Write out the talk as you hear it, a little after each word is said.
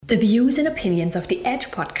The views and opinions of the EDGE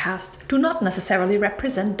podcast do not necessarily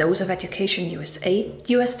represent those of Education USA,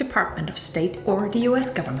 the US Department of State, or the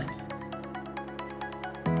US government.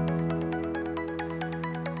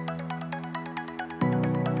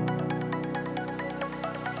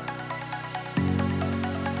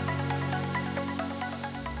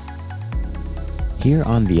 Here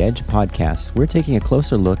on the EDGE podcast, we're taking a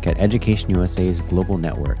closer look at Education USA's global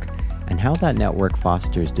network and how that network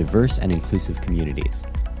fosters diverse and inclusive communities.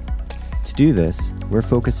 To do this, we're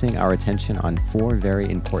focusing our attention on four very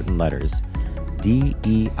important letters: D,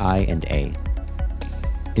 E, I, and A.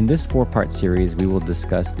 In this four-part series, we will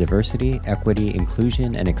discuss diversity, equity,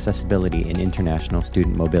 inclusion, and accessibility in international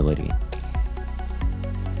student mobility.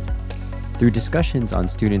 Through discussions on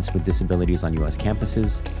students with disabilities on U.S.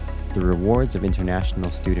 campuses, the rewards of international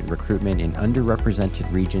student recruitment in underrepresented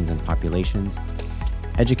regions and populations,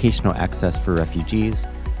 educational access for refugees,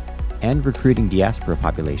 and recruiting diaspora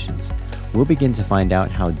populations, we'll begin to find out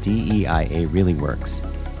how DEIA really works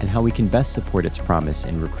and how we can best support its promise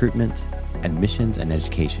in recruitment, admissions, and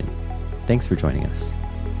education. Thanks for joining us.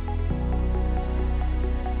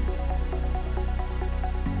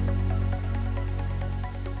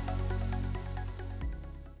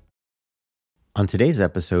 On today's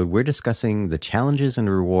episode, we're discussing the challenges and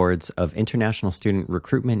rewards of international student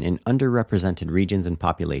recruitment in underrepresented regions and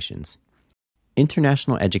populations.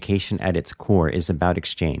 International education at its core is about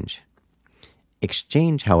exchange.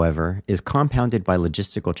 Exchange, however, is compounded by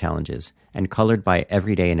logistical challenges and colored by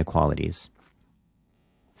everyday inequalities.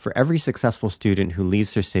 For every successful student who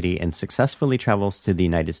leaves their city and successfully travels to the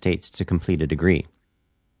United States to complete a degree,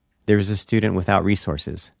 there is a student without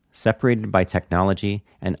resources, separated by technology,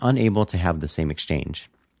 and unable to have the same exchange.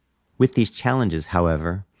 With these challenges,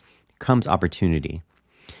 however, comes opportunity.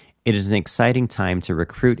 It is an exciting time to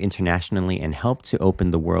recruit internationally and help to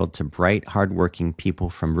open the world to bright, hardworking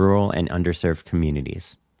people from rural and underserved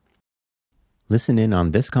communities. Listen in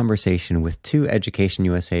on this conversation with two Education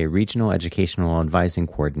USA regional educational advising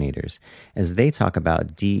coordinators as they talk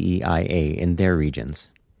about DEIA in their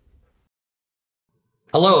regions.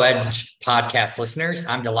 Hello, EDGE podcast listeners.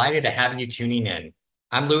 I'm delighted to have you tuning in.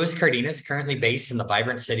 I'm Lewis Cardenas, currently based in the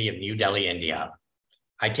vibrant city of New Delhi, India.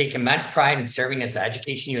 I take immense pride in serving as the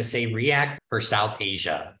Education USA REAC for South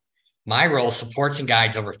Asia. My role supports and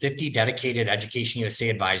guides over 50 dedicated Education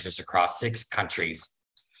USA advisors across 6 countries.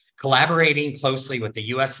 Collaborating closely with the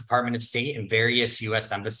U.S. Department of State and various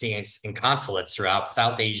U.S. embassies and consulates throughout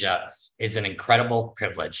South Asia is an incredible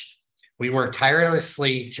privilege. We work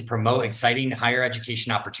tirelessly to promote exciting higher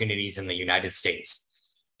education opportunities in the United States.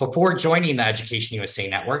 Before joining the Education USA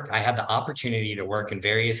network, I had the opportunity to work in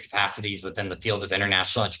various capacities within the field of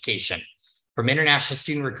international education, from international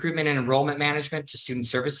student recruitment and enrollment management to student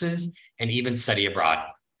services and even study abroad.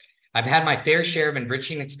 I've had my fair share of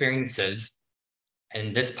enriching experiences,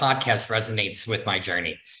 and this podcast resonates with my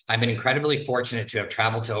journey. I've been incredibly fortunate to have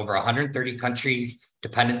traveled to over 130 countries,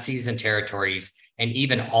 dependencies, and territories, and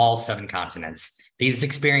even all 7 continents. These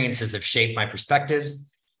experiences have shaped my perspectives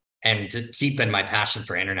and deepened my passion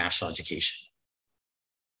for international education.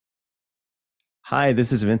 Hi,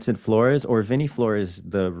 this is Vincent Flores, or Vinny Flores,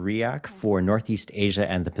 the REAC for Northeast Asia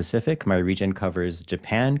and the Pacific. My region covers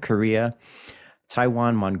Japan, Korea,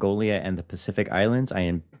 Taiwan, Mongolia, and the Pacific Islands. I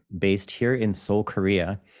am based here in Seoul,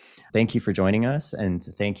 Korea. Thank you for joining us, and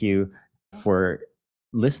thank you for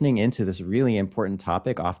listening into this really important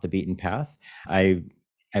topic, off the beaten path.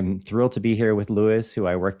 I'm thrilled to be here with Lewis, who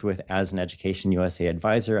I worked with as an Education USA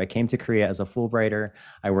advisor. I came to Korea as a Fulbrighter.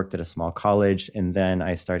 I worked at a small college, and then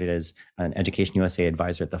I started as an Education USA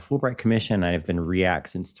advisor at the Fulbright Commission. I've been REAC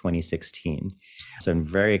since 2016. So I'm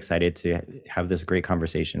very excited to have this great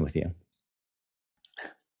conversation with you.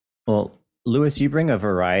 Well, Lewis, you bring a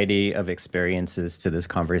variety of experiences to this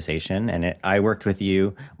conversation, and I worked with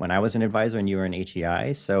you when I was an advisor and you were an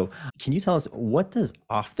HEI. So can you tell us, what does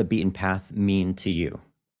off the beaten path mean to you?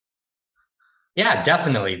 Yeah,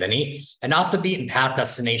 definitely, Vinny. An off the beaten path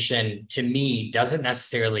destination to me doesn't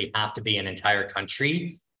necessarily have to be an entire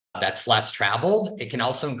country that's less traveled. It can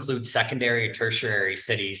also include secondary or tertiary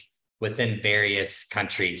cities within various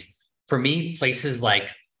countries. For me, places like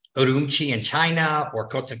Urumqi in China or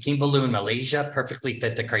Kota Kinabalu in Malaysia perfectly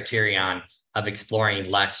fit the criterion of exploring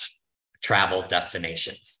less traveled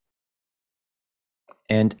destinations.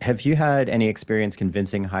 And have you had any experience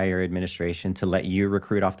convincing higher administration to let you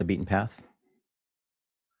recruit off the beaten path?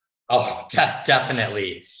 Oh,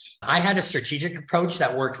 definitely. I had a strategic approach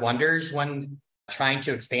that worked wonders when trying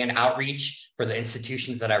to expand outreach for the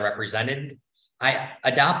institutions that I represented. I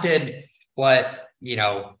adopted what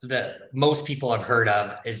the most people have heard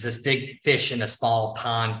of is this big fish in a small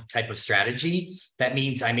pond type of strategy. That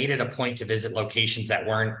means I made it a point to visit locations that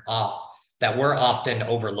were often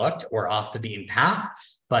overlooked or off the beaten path,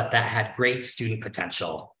 but that had great student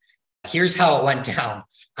potential. Here's how it went down.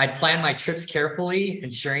 I'd planned my trips carefully,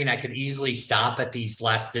 ensuring I could easily stop at these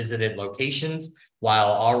less visited locations while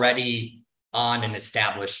already on an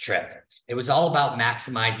established trip. It was all about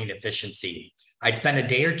maximizing efficiency. I'd spend a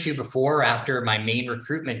day or two before or after my main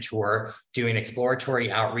recruitment tour doing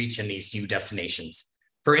exploratory outreach in these new destinations.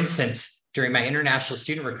 For instance, during my international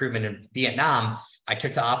student recruitment in Vietnam, I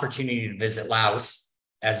took the opportunity to visit Laos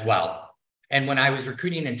as well. And when I was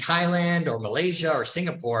recruiting in Thailand or Malaysia or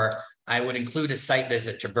Singapore, I would include a site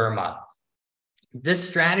visit to Burma. This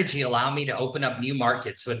strategy allowed me to open up new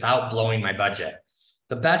markets without blowing my budget.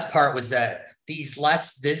 The best part was that these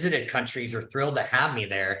less visited countries were thrilled to have me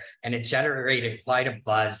there, and it generated quite a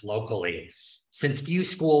buzz locally. Since few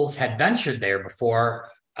schools had ventured there before,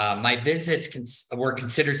 my visits were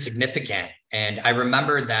considered significant. And I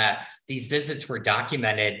remember that these visits were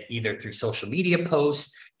documented either through social media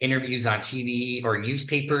posts, interviews on TV or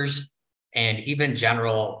newspapers, and even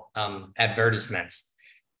general advertisements.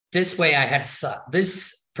 This way,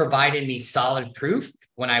 this provided me solid proof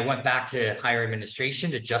when I went back to higher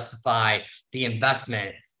administration to justify the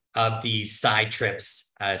investment of these side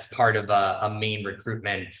trips as part of a main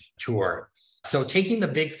recruitment tour. So taking the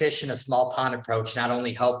big fish in a small pond approach not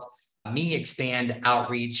only helped me expand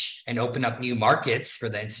outreach and open up new markets for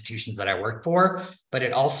the institutions that I work for, but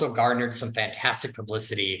it also garnered some fantastic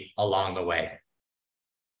publicity along the way.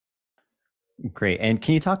 Great. And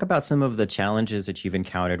can you talk about some of the challenges that you've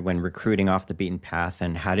encountered when recruiting off the beaten path,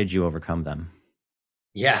 and how did you overcome them?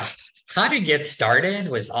 Yeah, how to get started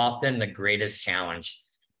was often the greatest challenge.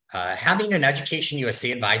 Having an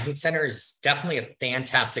EducationUSA advising center is definitely a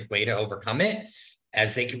fantastic way to overcome it,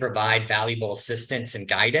 as they can provide valuable assistance and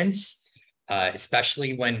guidance,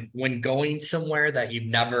 especially when going somewhere that you've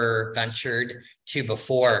never ventured to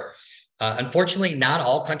before. Unfortunately, not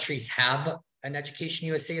all countries have an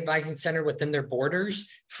EducationUSA advising center within their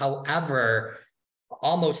borders. However,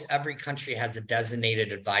 almost every country has a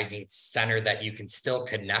designated advising center that you can still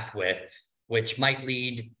connect with, which might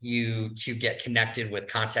lead you to get connected with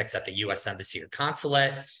contacts at the US Embassy or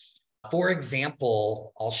Consulate. For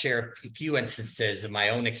example, I'll share a few instances of my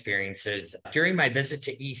own experiences. During my visit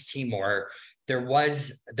to East Timor, there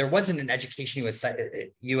wasn't an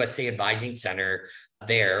EducationUSA advising center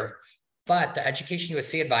there, but the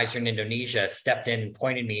EducationUSA advisor in Indonesia stepped in and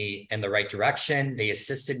pointed me in the right direction. They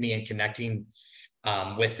assisted me in connecting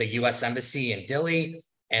with the US Embassy in Dili,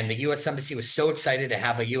 and the US Embassy was so excited to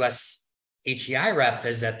have a US HEI rep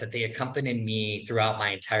visit that they accompanied me throughout my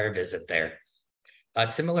entire visit there.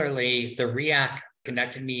 Similarly, the REAC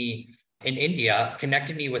connected me in India,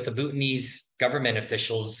 connected me with the Bhutanese government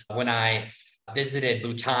officials when I visited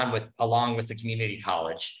Bhutan along with the community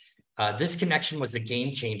college. This connection was a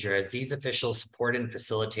game changer, as these officials supported and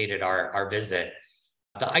facilitated our visit.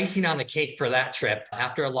 The icing on the cake for that trip,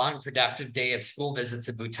 after a long, productive day of school visits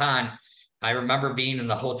in Bhutan, I remember being in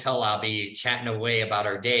the hotel lobby chatting away about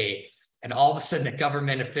our day, and all of a sudden a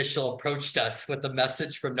government official approached us with a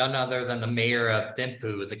message from none other than the mayor of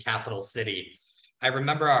Thimphu, the capital city. I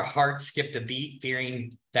remember our hearts skipped a beat,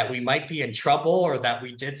 fearing that we might be in trouble or that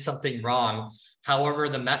we did something wrong. However,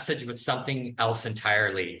 the message was something else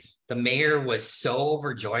entirely. The mayor was so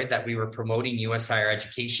overjoyed that we were promoting U.S. higher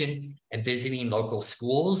education and visiting local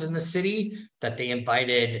schools in the city that they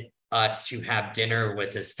invited us to have dinner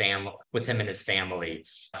with him and his family.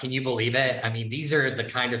 Can you believe it? I mean, these are the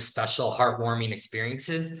kind of special, heartwarming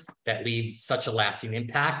experiences that leave such a lasting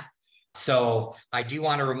impact. So I do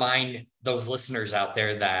want to remind those listeners out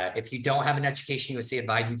there that if you don't have an EducationUSA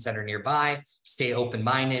advising center nearby, stay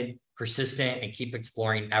open-minded, persistent, and keep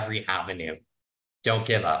exploring every avenue. Don't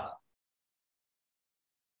give up.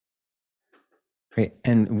 Great.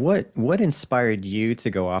 And what inspired you to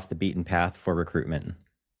go off the beaten path for recruitment?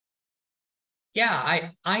 Yeah,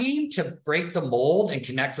 I aim to break the mold and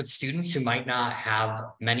connect with students who might not have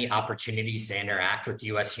many opportunities to interact with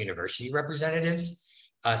U.S. university representatives.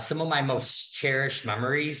 Some of my most cherished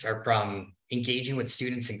memories are from engaging with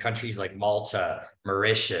students in countries like Malta,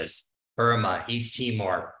 Mauritius, Burma, East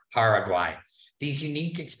Timor, Paraguay. These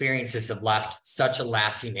unique experiences have left such a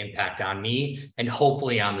lasting impact on me and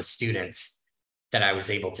hopefully on the students that I was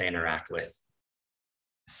able to interact with.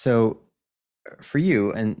 So for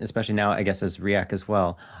you, and especially now, I guess as REAC as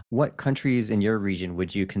well, what countries in your region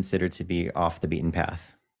would you consider to be off the beaten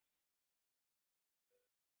path?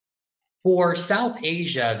 For South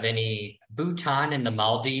Asia, Vinny, Bhutan and the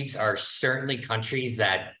Maldives are certainly countries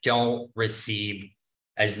that don't receive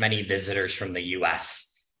as many visitors from the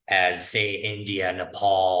US as, say, India,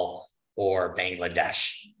 Nepal, or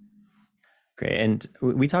Bangladesh. Great. And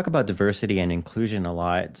we talk about diversity and inclusion a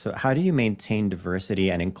lot. So how do you maintain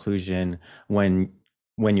diversity and inclusion when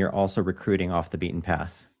you're also recruiting off the beaten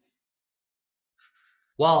path?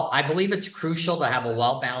 Well, I believe it's crucial to have a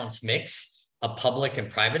well-balanced mix of public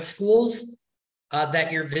and private schools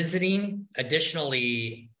that you're visiting.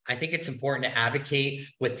 Additionally, I think it's important to advocate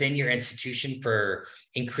within your institution for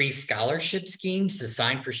increased scholarship schemes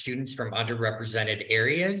designed for students from underrepresented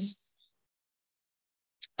areas.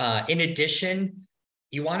 In addition,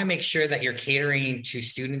 you want to make sure that you're catering to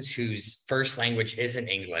students whose first language isn't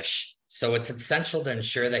English. So it's essential to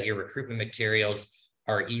ensure that your recruitment materials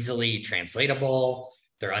are easily translatable,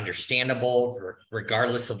 they're understandable,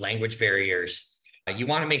 regardless of language barriers. You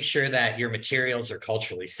want to make sure that your materials are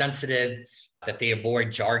culturally sensitive, that they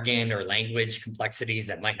avoid jargon or language complexities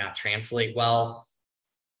that might not translate well.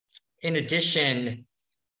 In addition,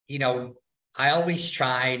 I always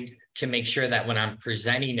tried to make sure that when I'm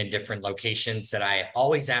presenting in different locations that I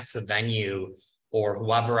always ask the venue or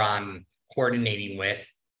whoever I'm coordinating with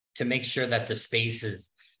to make sure that the space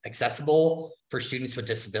is accessible for students with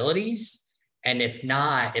disabilities. And if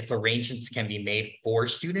not, if arrangements can be made for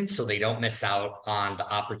students so they don't miss out on the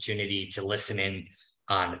opportunity to listen in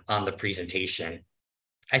on the presentation.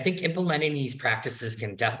 I think implementing these practices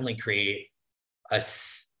can definitely create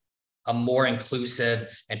a more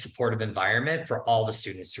inclusive and supportive environment for all the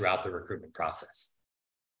students throughout the recruitment process.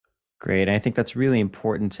 Great. And I think that's really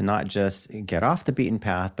important to not just get off the beaten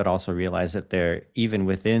path, but also realize that even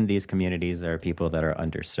within these communities, there are people that are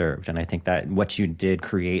underserved. And I think that what you did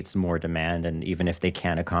creates more demand. And even if they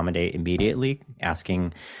can't accommodate immediately,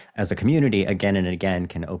 asking as a community again and again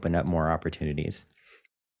can open up more opportunities.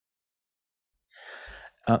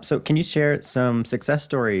 So can you share some success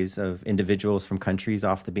stories of individuals from countries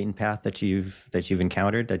off the beaten path that you've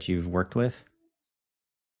encountered, that you've worked with?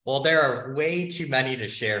 Well, there are way too many to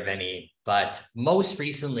share, Vinny, but most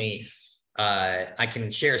recently, I can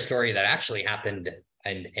share a story that actually happened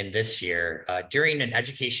in this year. During an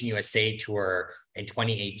Education USA tour in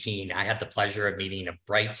 2018, I had the pleasure of meeting a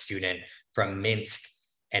bright student from Minsk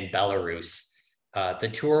and Belarus. The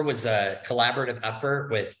tour was a collaborative effort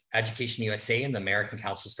with Education USA and the American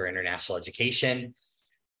Councils for International Education.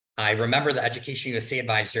 I remember the Education USA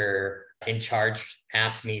advisor in charge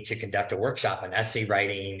asked me to conduct a workshop on essay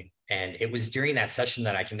writing. And it was during that session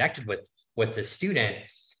that I connected with the student.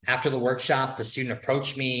 After the workshop, the student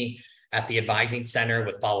approached me at the advising center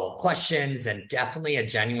with follow-up questions and definitely a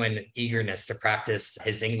genuine eagerness to practice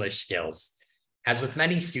his English skills. As with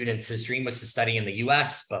many students, his dream was to study in the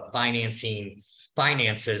US, but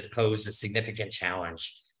finances posed a significant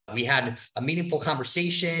challenge. We had a meaningful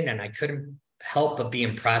conversation and I couldn't help but be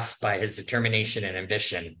impressed by his determination and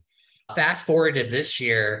ambition. Fast forward to this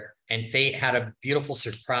year, and fate had a beautiful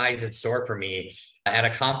surprise in store for me. At a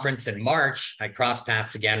conference in March, I crossed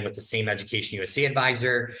paths again with the same Education USA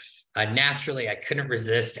advisor. Naturally, I couldn't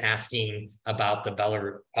resist asking about the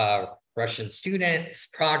Belarusian student's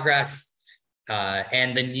progress.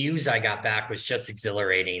 And the news I got back was just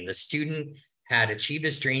exhilarating. The student had achieved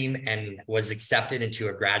his dream and was accepted into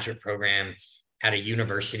a graduate program at a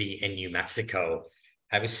university in New Mexico.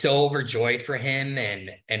 I was so overjoyed for him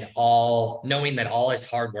and knowing that all his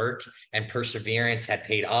hard work and perseverance had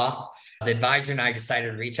paid off. The advisor and I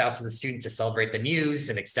decided to reach out to the student to celebrate the news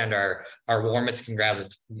and extend our warmest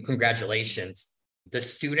congratulations. The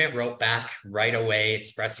student wrote back right away,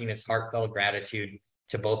 expressing his heartfelt gratitude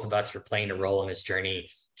to both of us for playing a role in his journey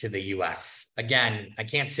to the US. Again, I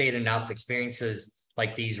can't say it enough. Experiences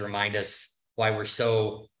like these remind us why we're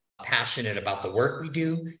so passionate about the work we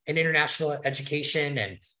do in international education,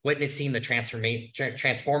 and witnessing the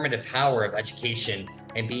transformative power of education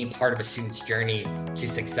and being part of a student's journey to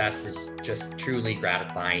success is just truly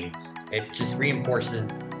gratifying. It just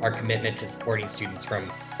reinforces our commitment to supporting students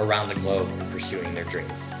from around the globe in pursuing their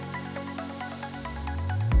dreams.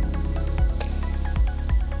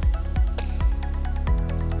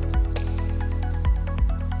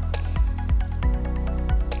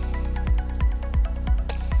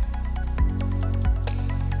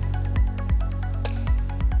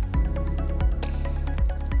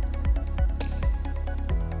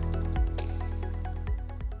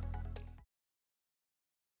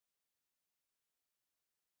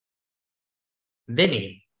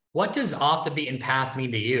 Vinny, what does off the beaten path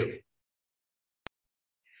mean to you?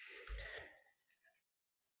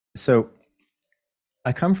 So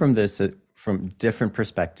I come from from different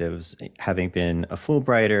perspectives, having been a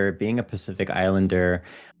Fulbrighter, being a Pacific Islander,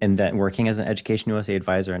 and then working as an Education USA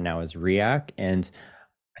advisor and now as REAC. And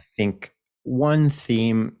I think one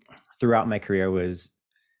theme throughout my career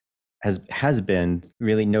has been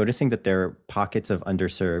really noticing that there are pockets of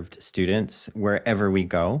underserved students wherever we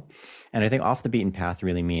go. And I think off the beaten path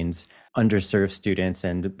really means underserved students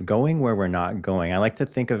and going where we're not going. I like to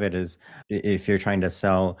think of it as, if you're trying to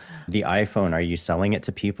sell the iPhone, are you selling it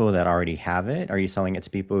to people that already have it? Are you selling it to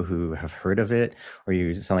people who have heard of it? Or are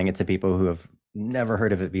you selling it to people who have never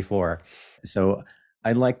heard of it before? So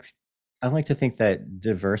I like to think that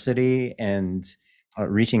diversity and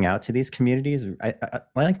reaching out to these communities, I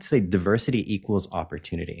like to say diversity equals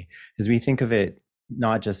opportunity, because we think of it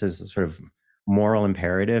not just as a sort of moral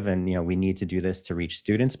imperative and we need to do this to reach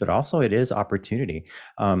students, but also it is opportunity.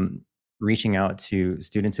 Reaching out to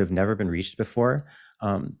students who have never been reached before,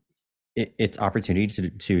 it's opportunity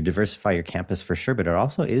to diversify your campus for sure, but it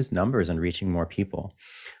also is numbers and reaching more people.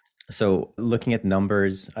 So looking at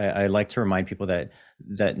numbers, I like to remind people that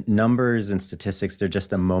numbers and statistics, they're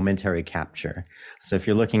just a momentary capture. So if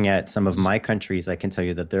you're looking at some of my countries, I can tell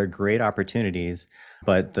you that there are great opportunities,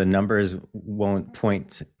 but the numbers won't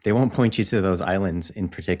point you to those islands in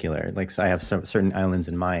particular. Like, so I have some certain islands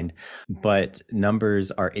in mind, but numbers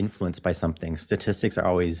are influenced by something. Statistics are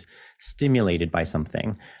always stimulated by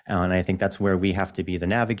something. And I think that's where we have to be the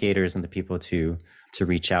navigators and the people to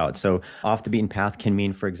reach out. So off the beaten path can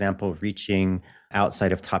mean, for example, reaching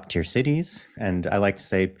outside of top tier cities. And I like to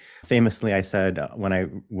say, famously, I said when I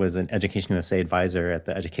was an Education USA advisor at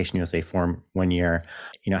the Education USA Forum one year,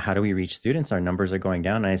 how do we reach students? Our numbers are going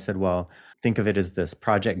down. And I said, well, think of it as this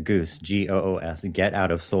Project Goose, GOOS, get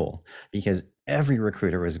out of Seoul, because every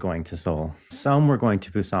recruiter was going to Seoul. Some were going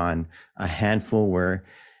to Busan, a handful were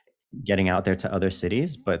getting out there to other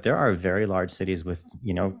cities, but there are very large cities with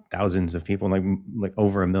thousands of people, like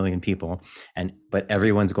over 1 million people, but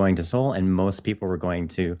everyone's going to Seoul, and most people were going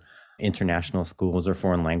to international schools or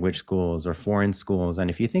foreign language schools or foreign schools. And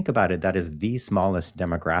if you think about it, that is the smallest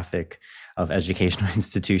demographic of educational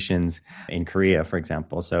institutions in Korea, for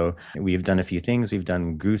example. So we've done a few things. We've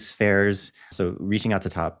done goose fairs, so reaching out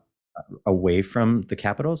to away from the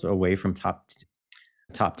capitals, away from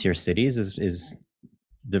top tier cities is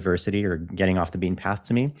diversity or getting off the beaten path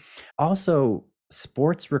to me. Also,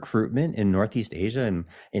 sports recruitment in Northeast Asia and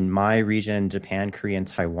in my region, Japan, Korea, and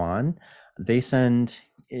Taiwan, they send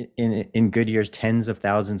in good years tens of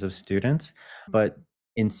thousands of students, but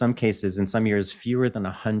in some cases, in some years, fewer than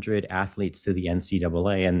 100 athletes to the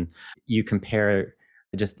NCAA. And you compare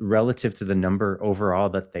just relative to the number overall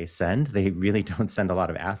that they send, they really don't send a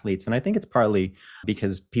lot of athletes. And I think it's partly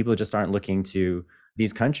because people just aren't looking to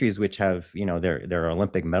these countries, which have, their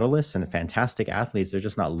Olympic medalists and fantastic athletes. They're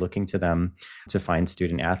just not looking to them to find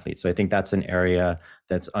student athletes. So I think that's an area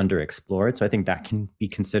that's underexplored. So I think that can be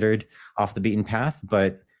considered off the beaten path,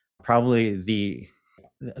 but probably the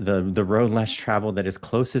road less traveled that is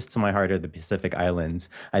closest to my heart are the Pacific Islands.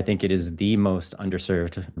 I think it is the most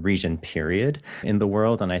underserved region, period, in the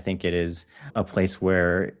world. And I think it is a place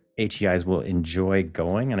where HEIs will enjoy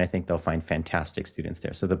going, and I think they'll find fantastic students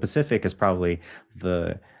there. So the Pacific is probably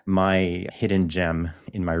my hidden gem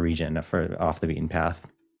in my region for off the beaten path.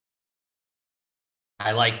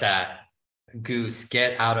 I like that. Goose,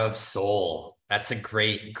 get out of Seoul. That's a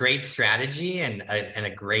great strategy and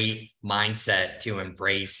a great mindset to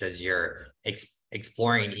embrace as you're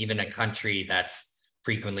exploring even a country that's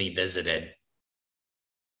frequently visited.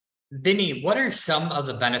 Vinny, what are some of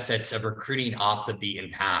the benefits of recruiting off the beaten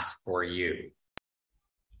path for you?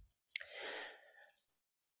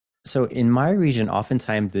 So in my region,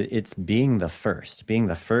 oftentimes it's being the first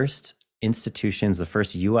institutions, the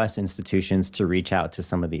first US institutions to reach out to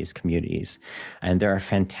some of these communities. And there are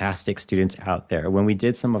fantastic students out there. When we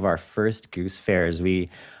did some of our first Goose Fairs, we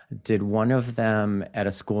did one of them at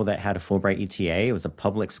a school that had a Fulbright ETA. It was a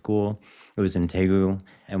public school. It was in Daegu,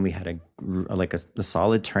 and we had a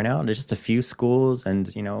solid turnout. There's just a few schools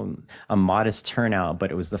and a modest turnout,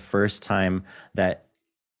 but it was the first time that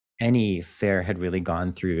any fair had really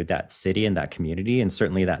gone through that city and that community, and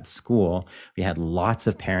certainly that school. We had lots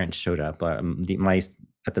of parents showed up.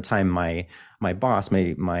 At the time, my boss,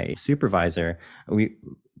 my supervisor,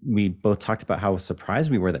 we both talked about how surprised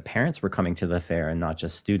we were that parents were coming to the fair and not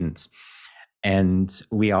just students. And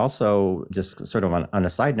we also, just sort of on a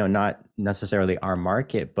side note, not necessarily our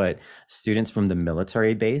market, but students from the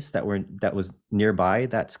military base that was nearby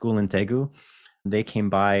that school in Daegu, they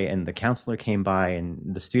came by, and the counselor came by, and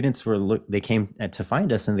the students they came to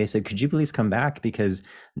find us, and they said, could you please come back, because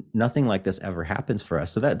nothing like this ever happens for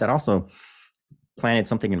us. So that also planted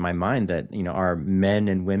something in my mind that, our men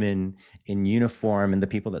and women in uniform and the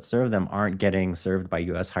people that serve them aren't getting served by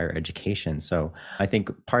US higher education. So I think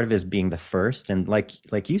part of it is being the first. And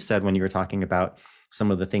like you said, when you were talking about some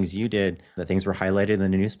of the things you did, the things were highlighted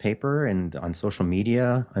in the newspaper and on social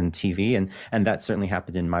media and TV. And that certainly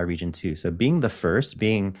happened in my region too. So being the first,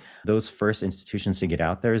 being those first institutions to get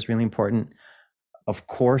out there is really important. Of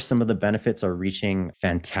course, some of the benefits are reaching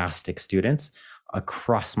fantastic students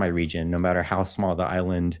across my region, no matter how small the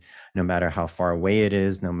island, no matter how far away it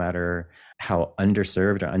is, no matter how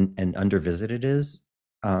underserved and undervisited it is.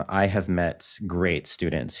 I have met great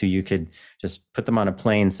students who you could just put them on a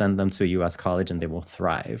plane, send them to a US college, and they will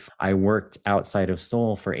thrive. I worked outside of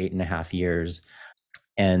Seoul for 8.5 years.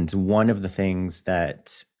 And one of the things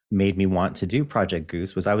that made me want to do Project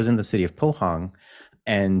Goose was I was in the city of Pohang,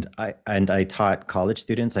 and I taught college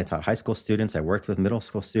students, I taught high school students, I worked with middle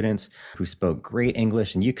school students who spoke great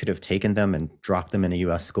English, and you could have taken them and dropped them in a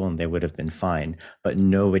US school and they would have been fine, but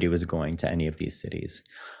nobody was going to any of these cities.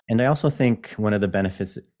 And I also think one of the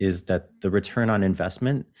benefits is that the return on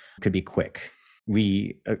investment could be quick.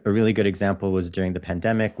 A really good example was during the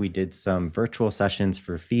pandemic, we did some virtual sessions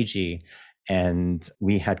for Fiji, and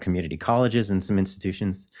we had community colleges and some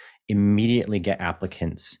institutions immediately get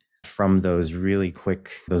applicants from those really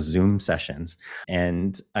quick, those Zoom sessions.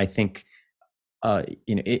 And I think,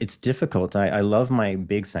 it's difficult. I love my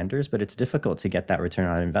big centers, but it's difficult to get that return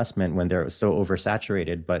on investment when they're so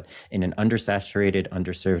oversaturated. But in an undersaturated,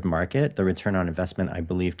 underserved market, the return on investment, I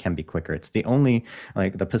believe, can be quicker. It's the only,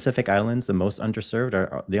 like the Pacific Islands, the most underserved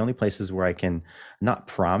are the only places where I can not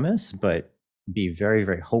promise, but be very,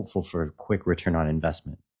 very hopeful for a quick return on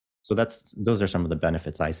investment. So those are some of the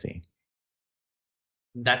benefits I see.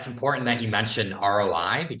 That's important that you mentioned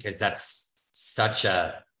ROI, because that's such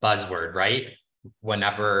a buzzword, right?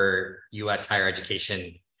 Whenever US higher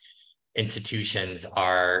education institutions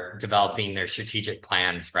are developing their strategic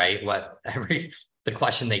plans, right? The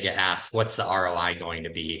question they get asked, what's the ROI going to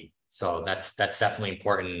be? So that's definitely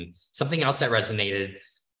important. Something else that resonated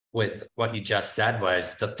with what you just said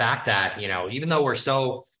was the fact that, even though we're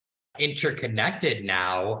so interconnected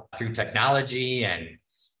now through technology and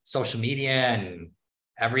social media and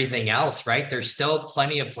everything else, right? There's still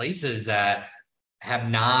plenty of places that have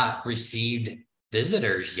not received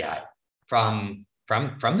visitors yet from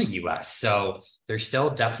the US. So there's still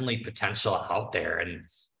definitely potential out there,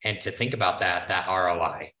 and to think about that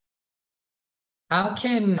ROI. How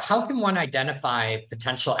can one identify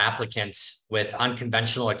potential applicants with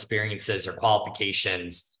unconventional experiences or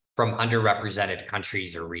qualifications from underrepresented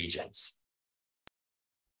countries or regions?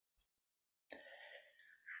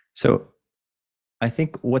 So I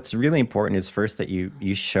think what's really important is first that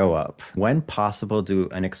you show up. When possible, do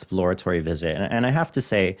an exploratory visit. And I have to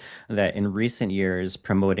say that in recent years,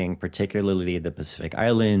 promoting particularly the Pacific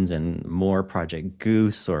Islands and more Project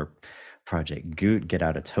Goose or Project Goot, get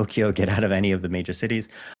out of Tokyo, get out of any of the major cities,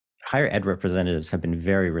 higher ed representatives have been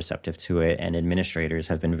very receptive to it, and administrators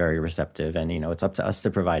have been very receptive. And, it's up to us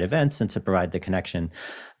to provide events and to provide the connection.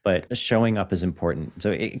 But showing up is important.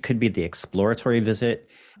 So it could be the exploratory visit,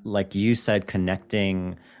 like you said,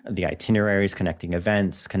 connecting the itineraries, connecting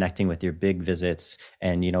events, connecting with your big visits,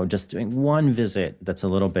 and, just doing one visit that's a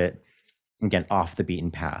little bit, again, off the beaten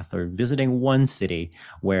path, or visiting one city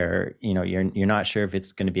where, you're not sure if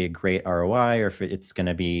it's going to be a great ROI or if it's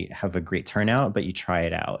going to have a great turnout, but you try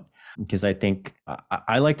it out. Because I think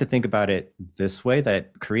I like to think about it this way,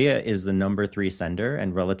 that Korea is the number 3 sender,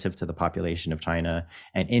 and relative to the population of China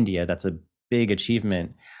and India, that's a big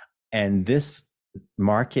achievement. And this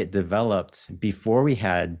market developed before we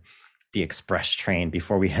had the express train,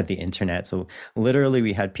 before we had the internet. So literally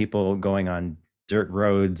we had people going on dirt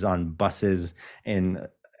roads, on buses,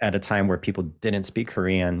 at a time where people didn't speak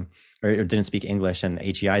Korean or didn't speak English, and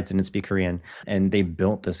HEIs didn't speak Korean, and they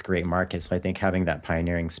built this great market. So I think having that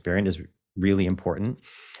pioneering spirit is really important.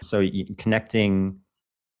 So connecting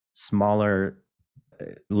smaller,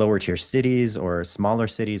 lower tier cities or smaller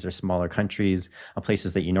countries,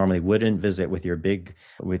 places that you normally wouldn't visit with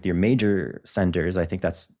your major senders, I think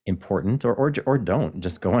that's important. Or don't,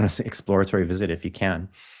 just go on an exploratory visit if you can.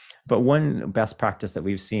 But one best practice that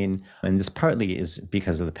we've seen, and this partly is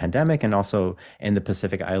because of the pandemic and also in the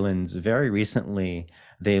Pacific Islands, very recently,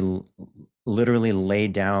 they literally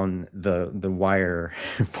laid down the wire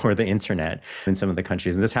for the internet in some of the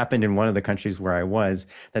countries. And this happened in one of the countries where I was,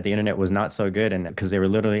 that the internet was not so good, and because they were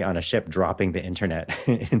literally on a ship dropping the internet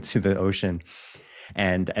into the ocean.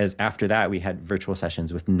 And after that, we had virtual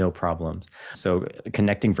sessions with no problems. So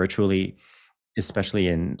connecting virtually especially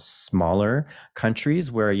in smaller countries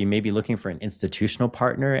where you may be looking for an institutional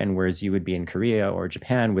partner, and whereas you would be in Korea or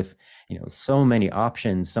Japan with, so many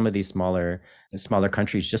options, some of these smaller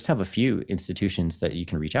countries just have a few institutions that you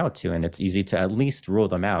can reach out to, and it's easy to at least rule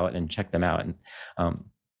them out and check them out. And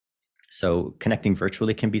so connecting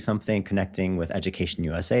virtually can be something, connecting with Education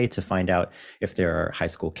USA to find out if there are high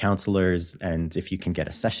school counselors and if you can get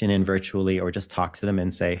a session in virtually, or just talk to them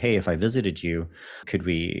and say, hey, if I visited you, could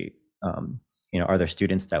we, are there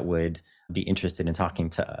students that would be interested in talking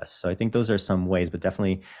to us? So I think those are some ways, but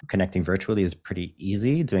definitely connecting virtually is pretty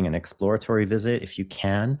easy, doing an exploratory visit if you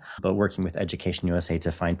can, but working with Education USA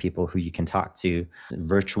to find people who you can talk to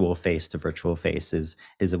virtual face to virtual face is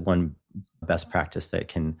one best practice that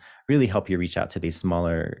can really help you reach out to these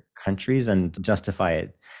smaller countries and justify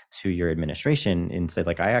it to your administration and say,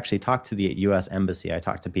 like, I actually talked to the US Embassy. I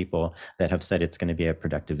talked to people that have said it's going to be a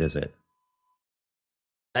productive visit.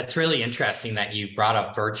 That's really interesting that you brought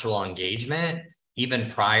up virtual engagement even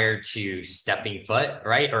prior to stepping foot,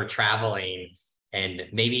 right? Or traveling. And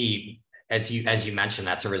maybe as you mentioned,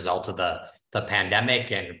 that's a result of the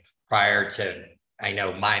pandemic. And prior to, I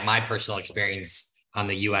know my personal experience on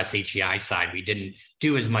the US HEI side, we didn't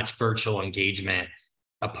do as much virtual engagement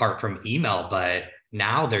apart from email, but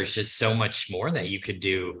now there's just so much more that you could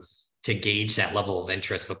do to gauge that level of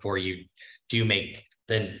interest before you do make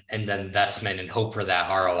the investment and hope for that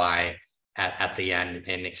ROI at the end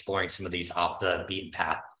in exploring some of these off the beaten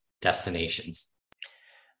path destinations.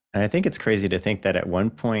 And I think it's crazy to think that at one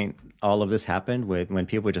point, all of this happened when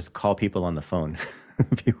people would just call people on the phone.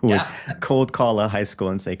 People would cold call a high school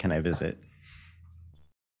and say, can I visit?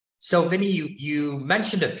 So Vinny, you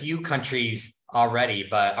mentioned a few countries already,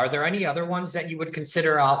 but are there any other ones that you would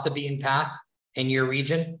consider off the beaten path in your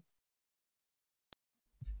region?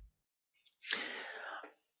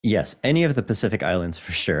 Yes, any of the Pacific Islands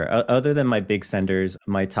for sure. Other than my big senders,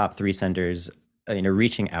 my top 3 senders,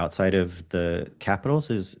 reaching outside of the capitals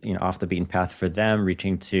is, off the beaten path for them,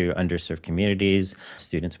 reaching to underserved communities,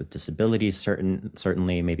 students with disabilities,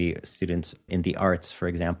 certainly maybe students in the arts, for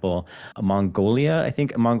example. Mongolia, I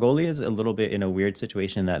think Mongolia is a little bit in a weird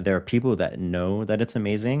situation that there are people that know that it's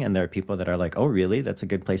amazing, and there are people that are like, oh, really? That's a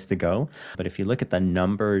good place to go. But if you look at the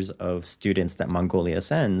numbers of students that Mongolia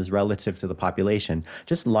sends relative to the population,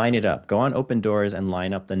 just line it up. Go on Open Doors and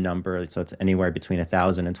line up the number. So it's anywhere between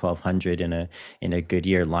 1,000 and 1,200 in a good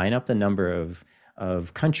year. Line up the number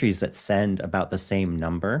of countries that send about the same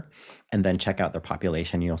number, and then check out their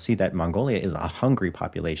population. You'll see that Mongolia is a hungry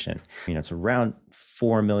population. It's around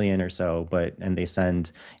 4 million or so, and they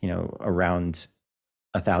send, around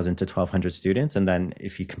 1,000 to 1,200 students. And then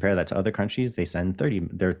if you compare that to other countries, they're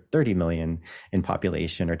 30 million in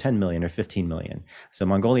population, or 10 million or 15 million. So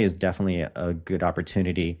Mongolia is definitely a good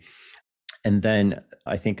opportunity. And then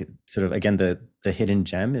I think sort of, again, the hidden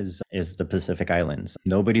gem is the Pacific Islands.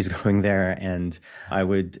 Nobody's going there. And I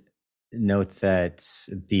would note that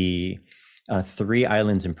the 3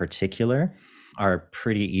 islands in particular are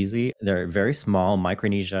pretty easy. They're very small: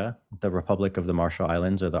 Micronesia, the Republic of the Marshall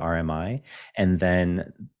Islands, or the RMI, and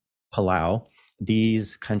then Palau.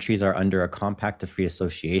 These countries are under a compact of free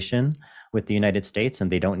association with the United States,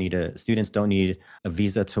 and students don't need a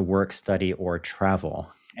visa to work, study, or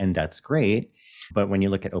travel. And that's great. But when you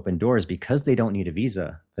look at Open Doors, because they don't need a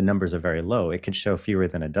visa, the numbers are very low. It could show fewer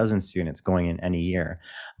than a dozen students going in any year.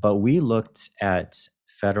 But we looked at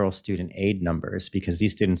federal student aid numbers, because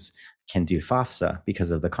these students can do FAFSA because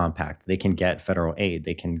of the compact. They can get federal aid.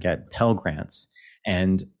 They can get Pell Grants.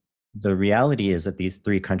 And the reality is that these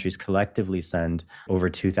 3 countries collectively send over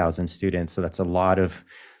 2,000 students. So that's a lot of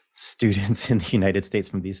students in the United States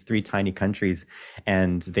from these 3 tiny countries.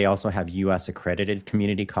 And they also have US accredited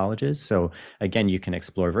community colleges. So again, you can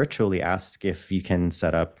explore virtually, ask if you can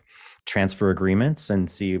set up transfer agreements and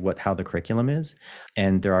see how the curriculum is.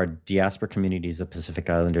 And there are diaspora communities of Pacific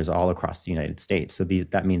Islanders all across the United States. So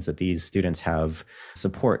that means that these students have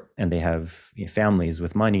support, and they have families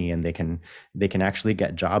with money, and they can actually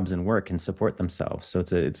get jobs and work and support themselves. So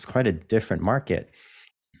it's quite a different market.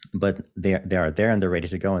 But they are there, and they're ready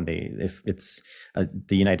to go. And if it's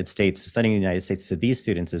the United States, studying in the United States to these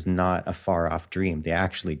students is not a far off dream. They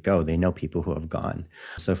actually go. They know people who have gone.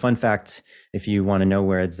 So fun fact, if you want to know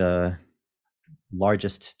where the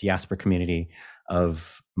largest diaspora community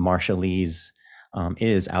of Marshallese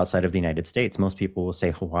is outside of the United States, most people will say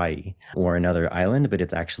Hawaii or another island, but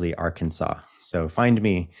it's actually Arkansas. So find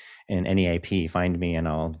me in NEAP, find me, and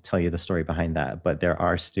I'll tell you the story behind that. But there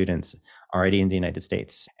are students already in the United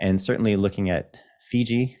States. And certainly looking at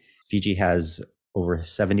Fiji has over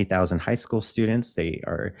 70,000 high school students. They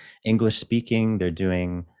are English speaking. They're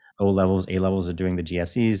doing O levels, A levels, are doing the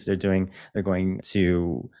GSEs. They're going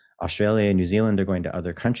to Australia, New Zealand. They're going to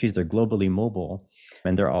other countries. They're globally mobile,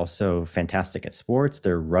 and they're also fantastic at sports.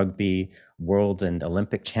 They're rugby world and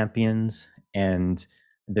Olympic champions, and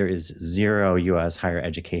there is zero U.S. higher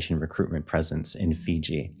education recruitment presence in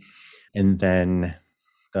Fiji. And then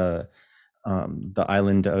the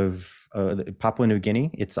island of Papua New Guinea,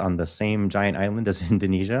 it's on the same giant island as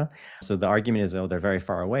Indonesia. So the argument is, oh, they're very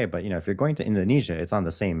far away. But if you're going to Indonesia, it's on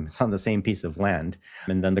the same piece of land.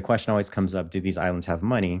 And then the question always comes up: do these islands have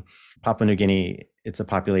money? Papua New Guinea, it's a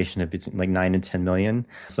population of between like 9 and 10 million.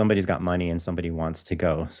 Somebody's got money and somebody wants to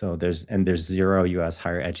go. So there's zero U.S.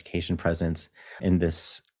 higher education presence in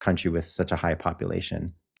this country with such a high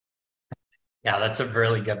population. Yeah, that's a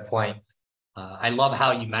really good point. I love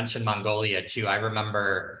how you mentioned Mongolia too. I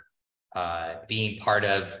remember being part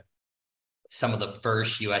of some of the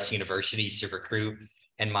first U.S. universities to recruit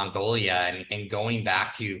in Mongolia and going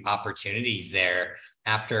back to opportunities there.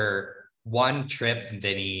 After one trip,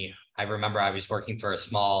 Vinny, I remember I was working for a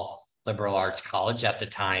small liberal arts college at the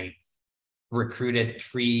time, recruited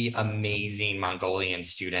 3 amazing Mongolian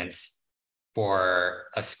students for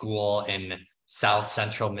a school in South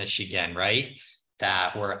Central Michigan, right?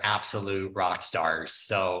 That were absolute rock stars.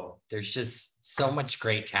 So there's just so much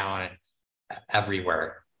great talent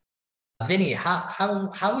everywhere. Vinny, how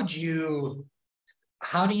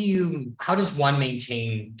does one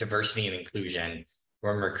maintain diversity and inclusion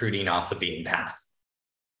when recruiting off the beaten path?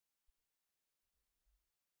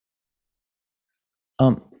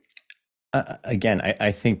 Again,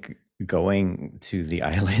 I think going to the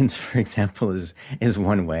islands, for example, is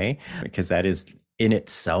one way, because that is in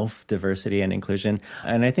itself diversity and inclusion.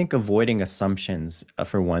 And I think avoiding assumptions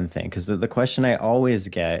for one thing, because the question I always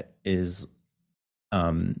get is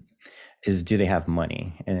do they have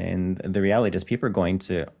money? And the reality is people are going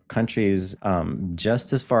to countries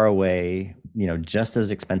just as far away, just as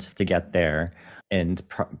expensive to get there, and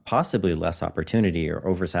possibly less opportunity or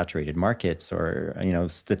oversaturated markets, or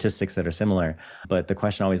statistics that are similar. But the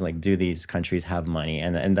question always, like, do these countries have money?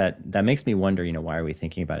 And that makes me wonder, why are we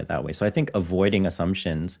thinking about it that way? So I think avoiding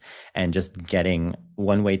assumptions and just getting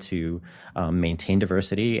one way to maintain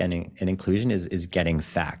diversity and inclusion is getting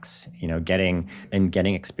facts, getting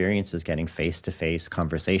experiences, getting face-to-face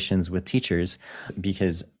conversations with teachers,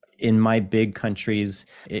 because in my big countries,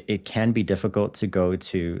 it can be difficult to go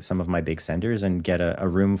to some of my big centers and get a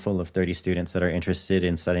room full of 30 students that are interested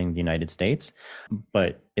in studying the United States.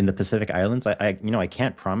 But in the Pacific Islands, I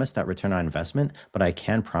can't promise that return on investment, but I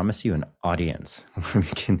can promise you an audience.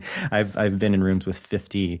 I've been in rooms with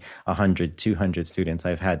 50, 100, 200 students.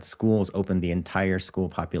 I've had schools open the entire school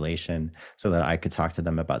population so that I could talk to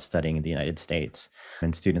them about studying in the United States,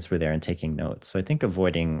 and students were there and taking notes. So I think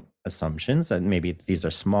avoiding assumptions that maybe these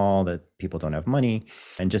are small, that people don't have money,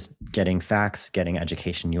 and just getting facts, getting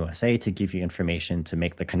EducationUSA to give you information to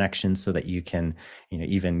make the connections so that you can,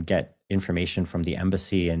 even get information from the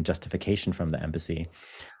embassy and justification from the embassy.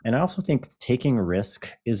 And I also think taking risk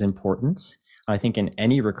is important. I think in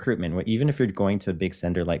any recruitment, even if you're going to a big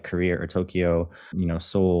center like Korea or Tokyo,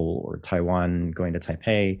 Seoul or Taiwan, going to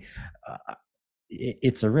Taipei,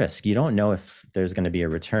 it's a risk. You don't know if there's going to be a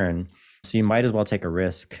return. So you might as well take a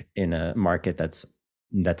risk in a market that's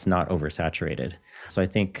not oversaturated. So I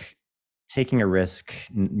think taking a risk,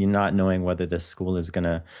 not knowing whether this school is going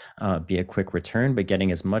to be a quick return, but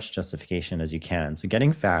getting as much justification as you can. So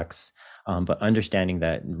getting facts, but understanding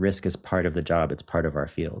that risk is part of the job. It's part of our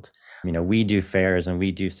field. We do fairs and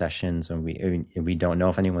we do sessions, and we don't know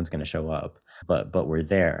if anyone's going to show up, but we're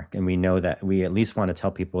there, and we know that we at least want to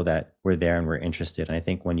tell people that we're there and we're interested. And I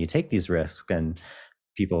think when you take these risks and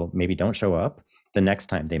people maybe don't show up, the next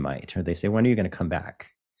time they might, or they say, when are you going to come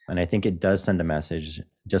back? And I think it does send a message,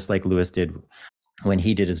 just like Lewis did when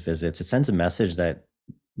he did his visits. It sends a message that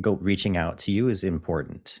reaching out to you is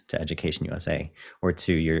important to EducationUSA or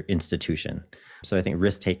to your institution. So I think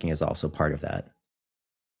risk taking is also part of that.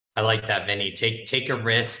 I like that, Vinny. Take a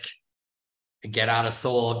risk, get out of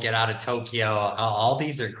Seoul, get out of Tokyo. All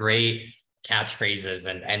these are great catchphrases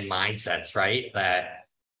and mindsets, right?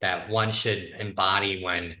 That one should embody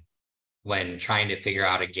when trying to figure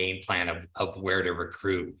out a game plan of where to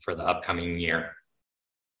recruit for the upcoming year.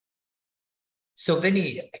 So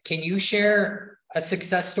Vinny, can you share a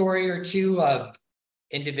success story or two of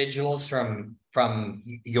individuals from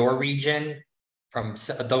your region, from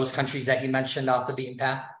those countries that you mentioned off the beaten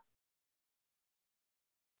path?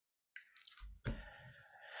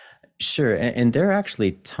 Sure. And there are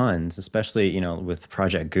actually tons, especially, with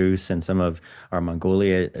Project Goose, and some of our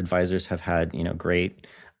Mongolia advisors have had, great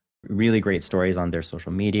really great stories on their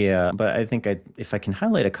social media. But I think if I can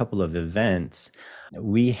highlight a couple of events,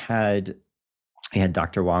 we had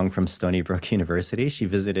Dr. Wong from Stony Brook University. She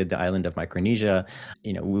visited the island of Micronesia.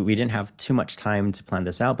 We didn't have too much time to plan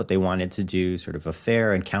this out, but they wanted to do sort of a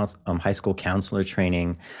fair and high school counselor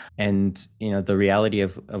training. And, the reality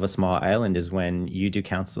of a small island is when you do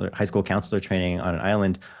high school counselor training on an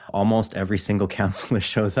island, almost every single counselor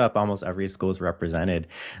shows up, almost every school is represented.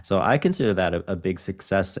 So I consider that a big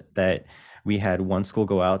success that we had one school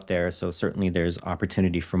go out there. So certainly there's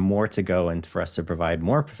opportunity for more to go and for us to provide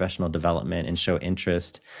more professional development and show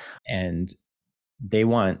interest. And they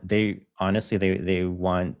want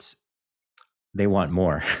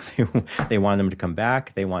more. They want them to come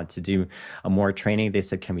back. They want to do more training. They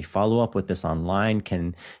said, can we follow up with this online?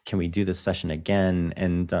 Can we do this session again?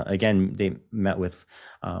 And again, they met with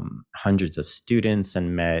hundreds of students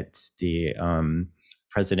and met the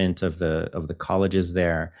president of the colleges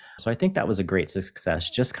there. So I think that was a great success,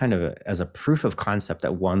 just kind of as a proof of concept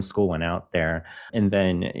that one school went out there. And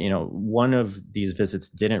then, one of these visits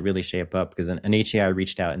didn't really shape up because an HEI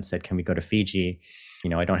reached out and said, can we go to Fiji?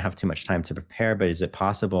 I don't have too much time to prepare, but is it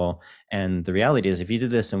possible? And the reality is, if you did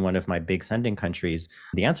this in one of my big sending countries,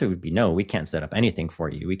 the answer would be no, we can't set up anything for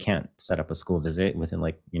you. We can't set up a school visit within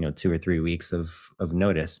 2 or 3 weeks of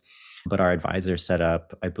notice. But our advisor set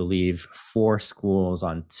up, I believe, 4 schools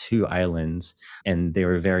on 2 islands, and they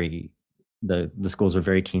were the schools were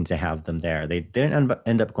very keen to have them there. They didn't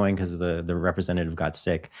end up going because the representative got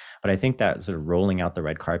sick. But I think that sort of rolling out the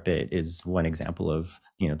red carpet is one example of,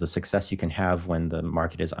 the success you can have when the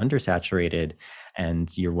market is undersaturated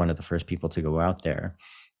and you're one of the first people to go out there.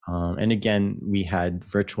 And again, we had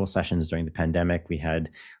virtual sessions during the pandemic. We had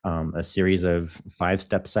a series of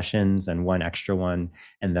 5-step sessions and one extra one.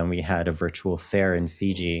 And then we had a virtual fair in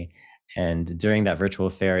Fiji. And during that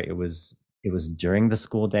virtual fair, it was during the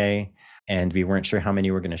school day. And we weren't sure how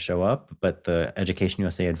many were going to show up, but the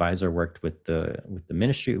EducationUSA advisor worked with the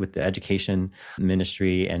ministry, with the education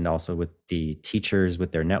ministry, and also with the teachers,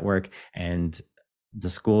 with their network. And the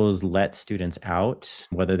schools let students out,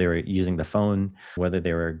 whether they were using the phone, whether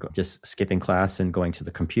they were just skipping class and going to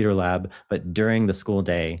the computer lab. But during the school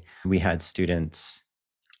day, we had students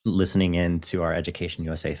listening in to our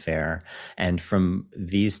EducationUSA fair. And from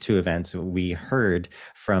these 2 events, we heard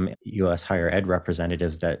from U.S. higher ed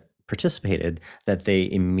representatives that participated that they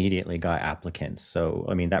immediately got applicants. So,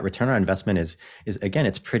 that return on investment is again,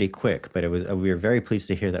 it's pretty quick, but we were very pleased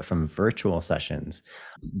to hear that from virtual sessions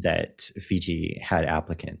that Fiji had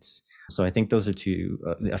applicants. So I think those are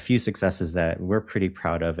a few successes that we're pretty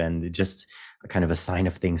proud of, and just kind of a sign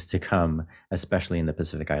of things to come, especially in the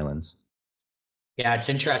Pacific Islands. Yeah, it's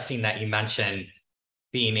interesting that you mentioned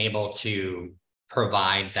being able to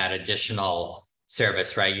provide that additional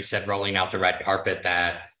service, right? You said rolling out the red carpet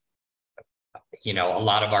that a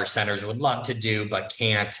lot of our centers would love to do, but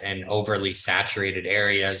can't in overly saturated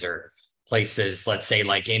areas or places, let's say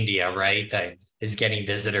like India, right? That is getting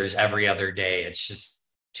visitors every other day. It's just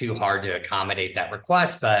too hard to accommodate that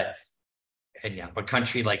request. But a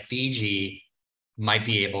country like Fiji might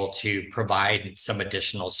be able to provide some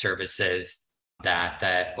additional services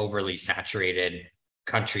that overly saturated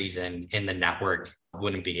countries in the network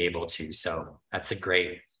wouldn't be able to. So that's a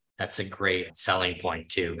great selling point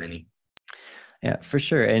too, Vinny. Yeah, for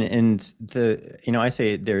sure. And I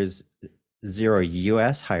say there's 0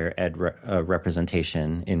 U.S. higher ed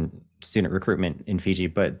representation in student recruitment in Fiji,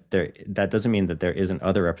 but that doesn't mean that there isn't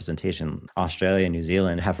other representation. Australia and New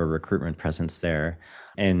Zealand have a recruitment presence there.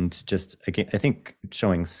 And just, again, I think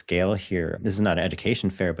showing scale here, this is not an education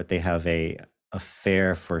fair, but they have a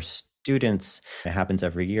fair for students. It happens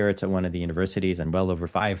every year. It's at one of the universities, and well over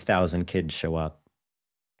 5,000 kids show up.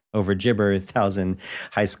 Over 1,000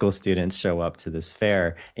 high school students show up to this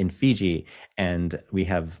fair in Fiji, and we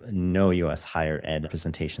have no U.S. higher ed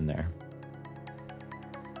representation there.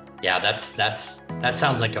 Yeah, that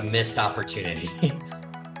sounds like a missed opportunity.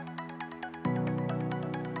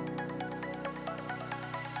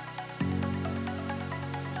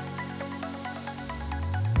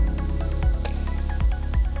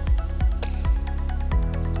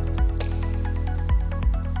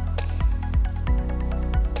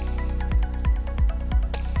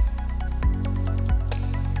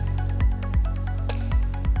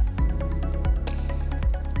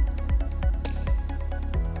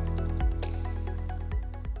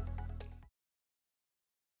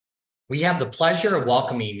 We have the pleasure of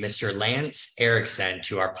welcoming Mr. Lance Erickson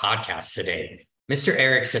to our podcast today. Mr.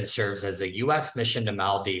 Erickson serves as the U.S. Mission to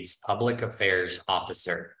Maldives Public Affairs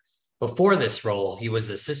Officer. Before this role, he was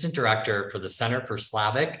Assistant Director for the Center for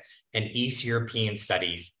Slavic and East European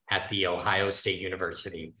Studies at The Ohio State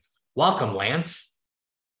University. Welcome, Lance.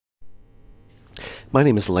 My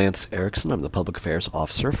name is Lance Erickson. I'm the Public Affairs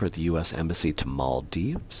Officer for the U.S. Embassy to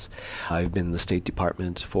Maldives. I've been in the State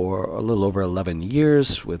Department for a little over 11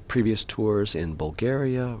 years with previous tours in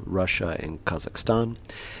Bulgaria, Russia, and Kazakhstan.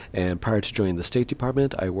 And prior to joining the State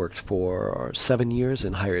Department, I worked for 7 years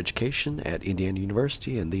in higher education at Indiana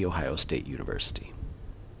University and The Ohio State University.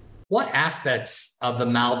 What aspects of the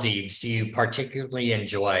Maldives do you particularly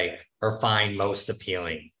enjoy or find most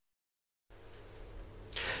appealing?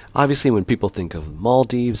 Obviously, when people think of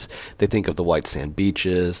Maldives, they think of the white sand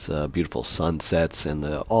beaches, beautiful sunsets, and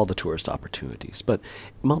all the tourist opportunities. But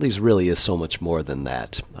Maldives really is so much more than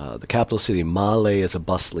that. The capital city, Male, is a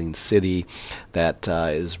bustling city that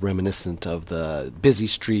is reminiscent of the busy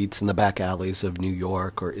streets and the back alleys of New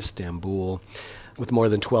York or Istanbul. With more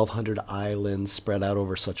than 1,200 islands spread out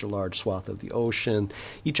over such a large swath of the ocean.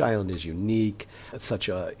 Each island is unique. It's such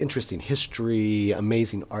an interesting history,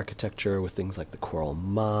 amazing architecture with things like the coral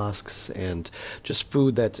mosques, and just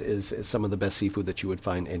food that is some of the best seafood that you would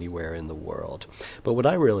find anywhere in the world. But what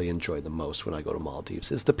I really enjoy the most when I go to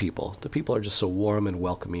Maldives is the people. The people are just so warm and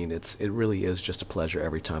welcoming. It really is just a pleasure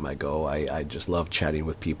every time I go. I just love chatting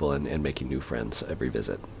with people and making new friends every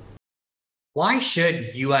visit. Why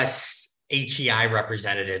should U.S. HEI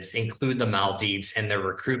representatives include the Maldives in their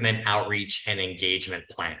recruitment, outreach, and engagement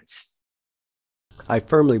plans? I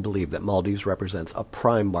firmly believe that Maldives represents a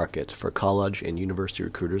prime market for college and university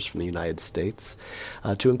recruiters from the United States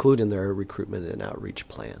to include in their recruitment and outreach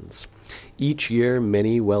plans. Each year,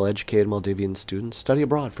 many well-educated Maldivian students study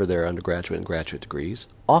abroad for their undergraduate and graduate degrees,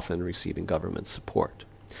 often receiving government support.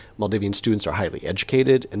 Maldivian students are highly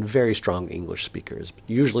educated and very strong English speakers,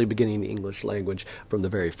 usually beginning the English language from the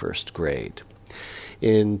very first grade.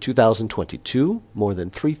 In 2022, more than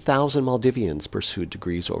 3,000 Maldivians pursued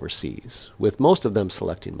degrees overseas, with most of them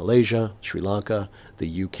selecting Malaysia, Sri Lanka,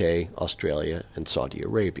 the UK, Australia, and Saudi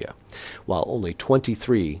Arabia, while only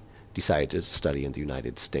 23 decided to study in the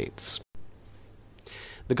United States.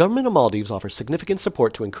 The government of Maldives offers significant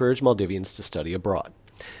support to encourage Maldivians to study abroad.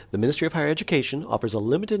 The Ministry of Higher Education offers a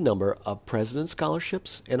limited number of President's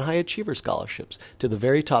Scholarships and High Achiever Scholarships to the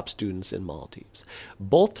very top students in Maldives.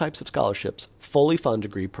 Both types of scholarships fully fund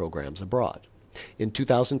degree programs abroad. In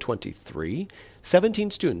 2023,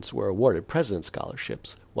 17 students were awarded President's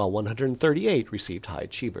Scholarships, while 138 received High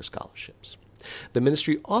Achiever Scholarships. The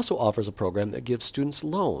ministry also offers a program that gives students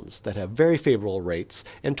loans that have very favorable rates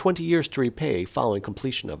and 20 years to repay following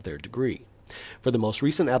completion of their degree. For the most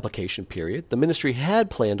recent application period, the ministry had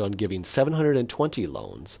planned on giving 720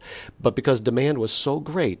 loans, but because demand was so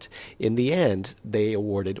great, in the end, they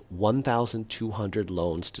awarded 1,200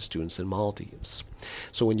 loans to students in Maldives.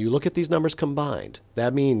 So when you look at these numbers combined,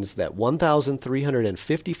 that means that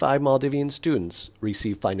 1,355 Maldivian students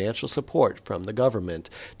receive financial support from the government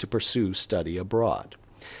to pursue study abroad.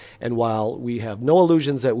 And while we have no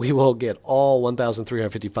illusions that we will get all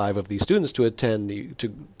 1,355 of these students to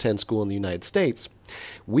attend school in the United States,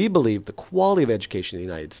 we believe the quality of education in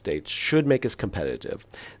the United States should make us competitive.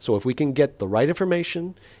 So if we can get the right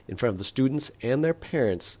information in front of the students and their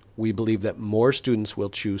parents, we believe that more students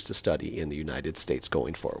will choose to study in the United States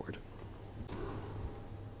going forward.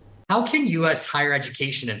 How can U.S. higher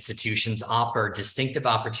education institutions offer distinctive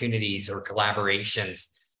opportunities or collaborations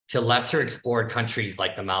to lesser explored countries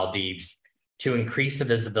like the Maldives to increase the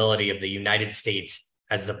visibility of the United States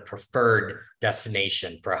as the preferred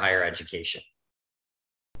destination for higher education?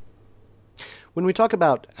 When we talk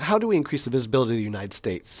about how do we increase the visibility of the United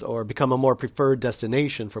States or become a more preferred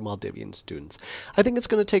destination for Maldivian students, I think it's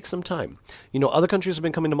going to take some time. You know, other countries have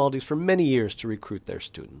been coming to Maldives for many years to recruit their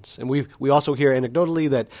students. And we also hear anecdotally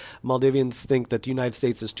that Maldivians think that the United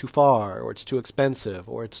States is too far, or it's too expensive,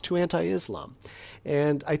 or it's too anti-Islam.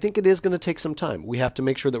 And I think it is going to take some time. We have to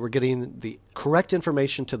make sure that we're getting the correct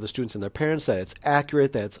information to the students and their parents, that it's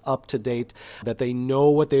accurate, that it's up to date, that they know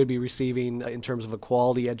what they would be receiving in terms of a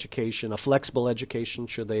quality education, a flexible education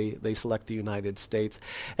should they select the United States.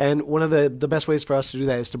 And one of the best ways for us to do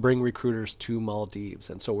that is to bring recruiters to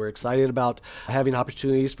Maldives. And so we're excited about having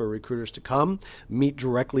opportunities for recruiters to come, meet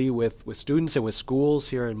directly with students and with schools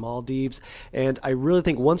here in Maldives. And I really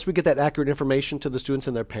think once we get that accurate information to the students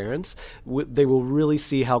and their parents, they will really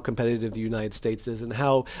see how competitive the United States is and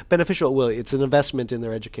how beneficial it will. It's an investment in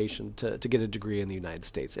their education to get a degree in the United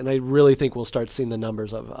States. And I really think we'll start seeing the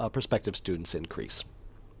numbers of prospective students increase.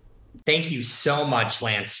 Thank you so much,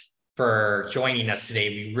 Lance, for joining us today.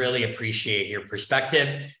 We really appreciate your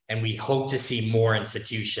perspective, and we hope to see more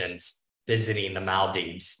institutions visiting the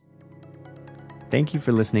Maldives. Thank you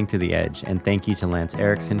for listening to The Edge, and thank you to Lance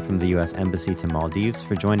Erickson from the U.S. Embassy to Maldives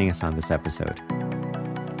for joining us on this episode.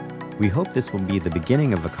 We hope this will be the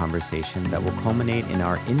beginning of a conversation that will culminate in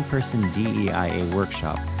our in-person DEIA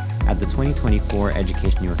workshop at the 2024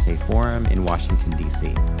 Education USA Forum in Washington, D.C.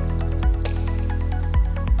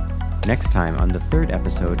 Next time on the third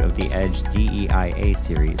episode of the EDGE DEIA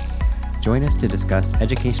series, join us to discuss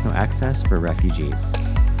educational access for refugees.